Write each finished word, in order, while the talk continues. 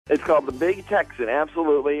It's called the Big Texan,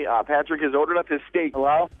 absolutely. Patrick has ordered up his steak. Hello?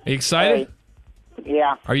 Are you excited? Hey.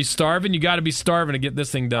 Yeah, Are you starving? You got to be starving to get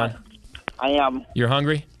this thing done. I am. You're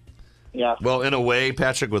hungry? Yeah. Well, in a way,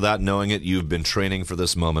 Patrick, without knowing it, you've been training for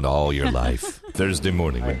this moment all your life. Thursday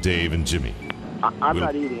morning with Dave and Jimmy. I'm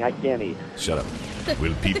not eating. I can't eat. Shut up.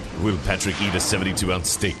 Will Patrick eat a 72-ounce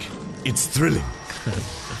steak? It's thrilling.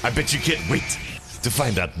 I bet you can't wait to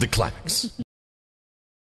find out the climax.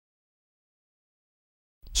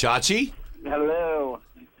 Chachi? Hello.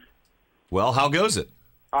 Well, how goes it?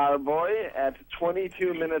 Our boy, at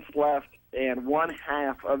 22 minutes left and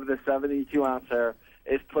 1/2 of the 72-ounce hair,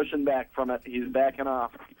 is pushing back from it. He's backing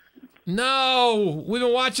off. No! We've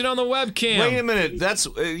been watching on the webcam. Wait a minute. That's,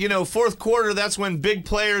 fourth quarter, that's when big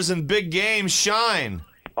players and big games shine.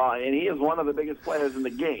 And he is one of the biggest players in the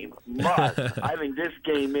game. But I think this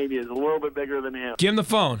game maybe is a little bit bigger than him. Give him the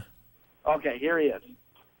phone. Okay, here he is.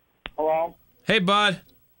 Hello? Hey, bud.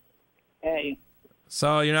 Hey.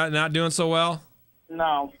 So you're not doing so well?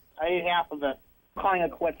 No, I ate half of it. I'm calling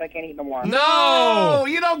it quits. I can't eat no more. No!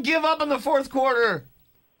 You don't give up in the fourth quarter.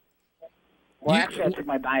 Well, actually, I took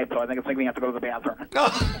my diet pill. I think it's making me have to go to the bathroom. No!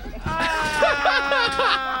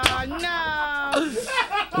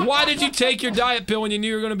 Why did you take your diet pill when you knew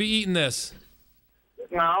you were going to be eating this?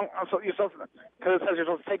 No, you're supposed to, because it says you're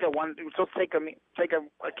supposed to take you're supposed to take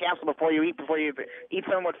a capsule before you eat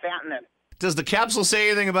something with fat in it. Does the capsule say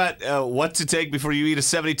anything about what to take before you eat a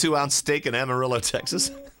 72-ounce steak in Amarillo, Texas?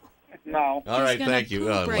 No. All right, thank you.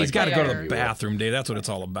 He's got to go to the bathroom, Dave. That's what it's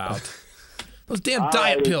all about. Those damn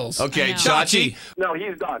diet pills. Okay, Chachi. No,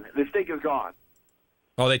 he's done. The steak is gone.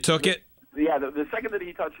 Oh, they took it? Yeah, the second that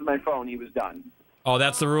he touched my phone, he was done. Oh,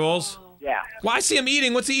 that's the rules? Yeah. Well, I see him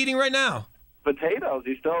eating. What's he eating right now? Potatoes.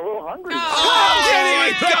 He's still a little hungry.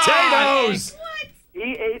 Potatoes!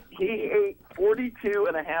 He ate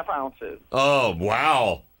 42.5 ounces. Oh,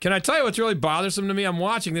 wow. Can I tell you what's really bothersome to me? I'm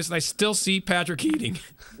watching this, and I still see Patrick eating.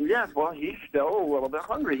 Yes, well, he's still a little bit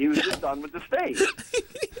hungry. He was just done with the steak.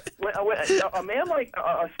 A man like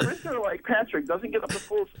a sprinter like Patrick doesn't get up to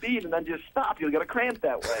full speed and then just stop. You'll get a cramp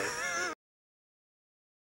that way.